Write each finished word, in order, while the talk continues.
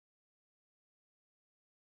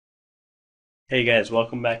Hey guys,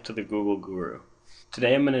 welcome back to the Google Guru.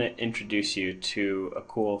 Today I'm going to introduce you to a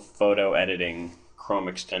cool photo editing Chrome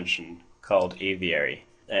extension called Aviary.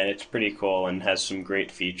 And it's pretty cool and has some great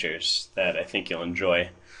features that I think you'll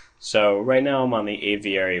enjoy. So right now I'm on the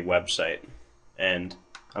Aviary website, and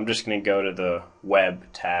I'm just going to go to the Web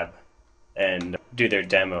tab and do their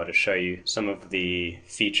demo to show you some of the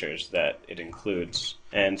features that it includes.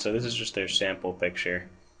 And so this is just their sample picture.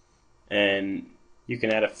 And you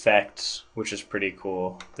can add effects, which is pretty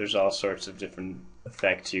cool. There's all sorts of different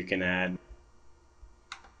effects you can add.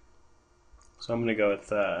 So I'm going to go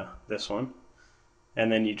with this one. And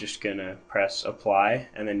then you're just going to press apply,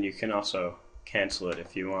 and then you can also cancel it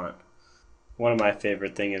if you want. One of my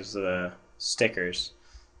favorite things is the stickers.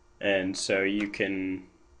 And so you can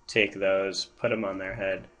take those, put them on their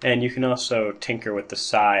head. And you can also tinker with the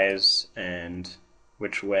size and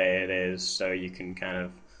which way it is, so you can kind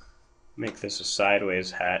of make this a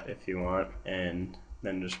sideways hat if you want, and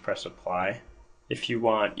then just press apply. If you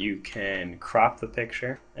want, you can crop the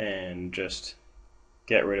picture and just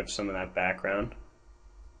get rid of some of that background.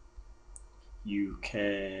 You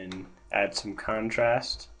can add some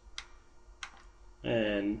contrast,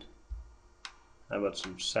 and how about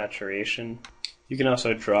some saturation. You can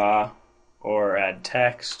also draw or add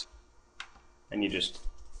text, and you just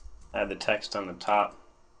add the text on the top,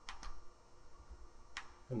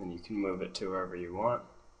 and then you can move it to wherever you want.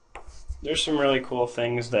 There's some really cool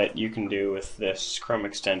things that you can do with this Chrome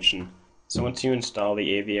extension. So once you install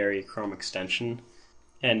the Aviary Chrome extension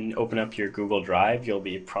and open up your Google Drive, you'll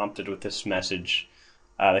be prompted with this message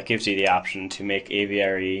that gives you the option to make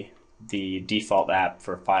Aviary the default app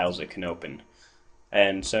for files it can open.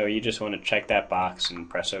 And so you just want to check that box and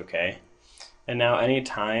press OK. And now any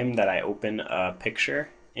time that I open a picture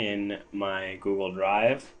in my Google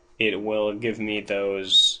Drive, it will give me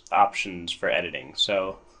those options for editing.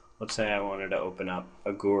 So let's say I wanted to open up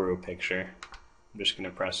a guru picture. I'm just going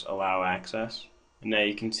to press allow access. And now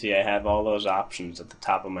you can see I have all those options at the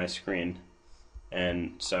top of my screen.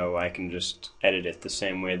 And so I can just edit it the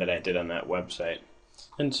same way that I did on that website.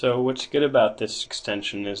 And so what's good about this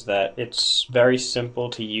extension is that it's very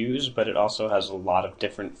simple to use, but it also has a lot of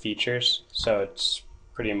different features. So it's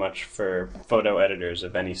pretty much for photo editors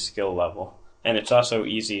of any skill level. And it's also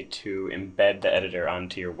easy to embed the editor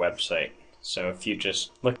onto your website. So if you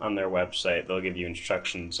just look on their website, they'll give you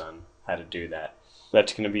instructions on how to do that.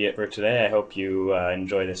 That's going to be it for today. I hope you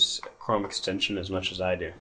enjoy this Chrome extension as much as I do.